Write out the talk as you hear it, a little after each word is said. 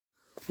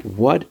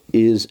What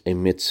is a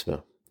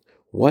mitzvah?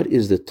 What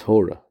is the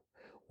Torah?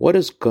 What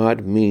does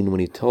God mean when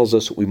He tells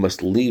us we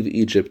must leave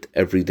Egypt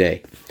every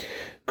day?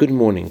 Good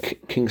morning.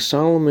 King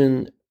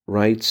Solomon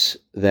writes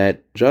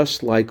that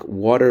just like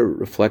water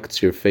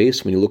reflects your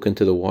face when you look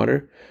into the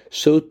water,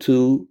 so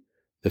too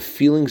the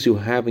feelings you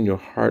have in your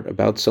heart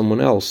about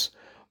someone else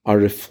are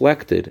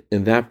reflected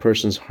in that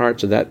person's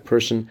heart, so that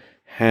person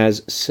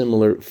has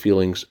similar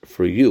feelings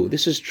for you.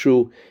 This is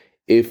true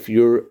if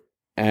you're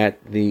at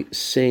the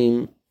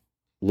same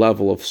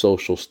level of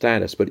social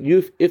status. But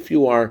if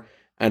you are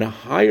at a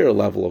higher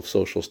level of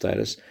social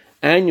status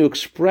and you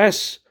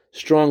express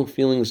strong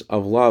feelings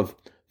of love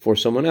for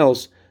someone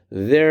else,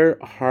 their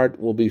heart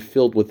will be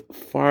filled with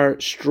far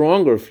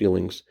stronger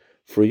feelings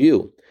for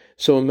you.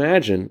 So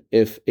imagine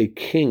if a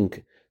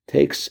king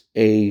takes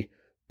a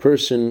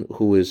person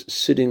who is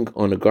sitting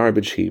on a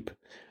garbage heap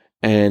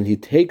and he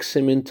takes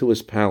him into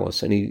his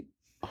palace and he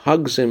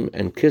hugs him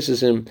and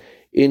kisses him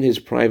in his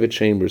private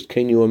chambers.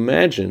 Can you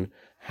imagine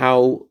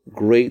how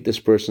great this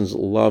person's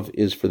love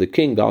is for the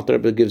king? The Alter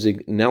Rebbe gives the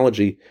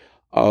analogy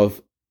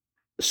of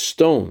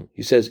stone.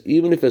 He says,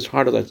 even if his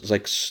heart is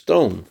like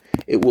stone,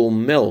 it will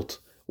melt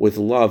with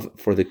love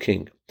for the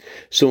king.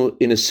 So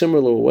in a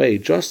similar way,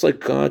 just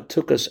like God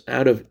took us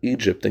out of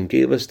Egypt and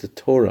gave us the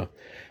Torah,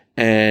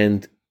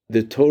 and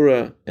the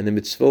Torah and the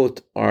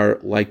mitzvot are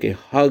like a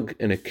hug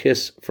and a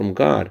kiss from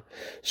God,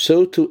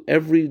 so too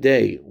every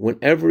day,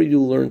 whenever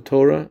you learn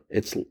Torah,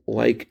 it's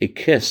like a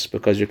kiss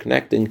because you're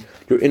connecting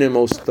your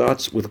innermost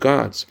thoughts with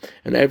God's.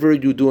 And whenever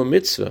you do a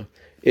mitzvah,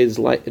 it is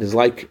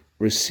like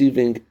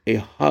receiving a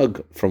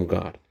hug from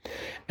God.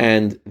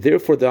 And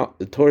therefore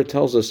the Torah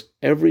tells us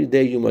every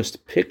day you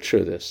must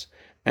picture this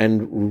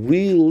and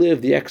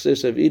relive the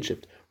exodus of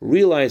Egypt.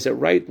 Realize that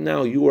right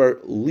now you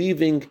are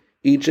leaving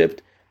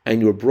Egypt and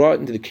you are brought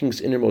into the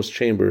king's innermost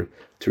chamber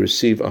to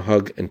receive a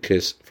hug and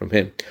kiss from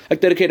him. I'd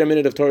like to dedicate a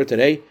minute of Torah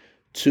today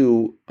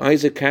to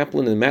Isaac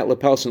Kaplan and Matt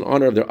Lapels in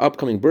honor of their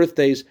upcoming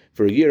birthdays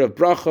for a year of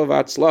bracha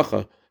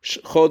v'atzlacha,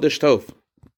 chodesh tov.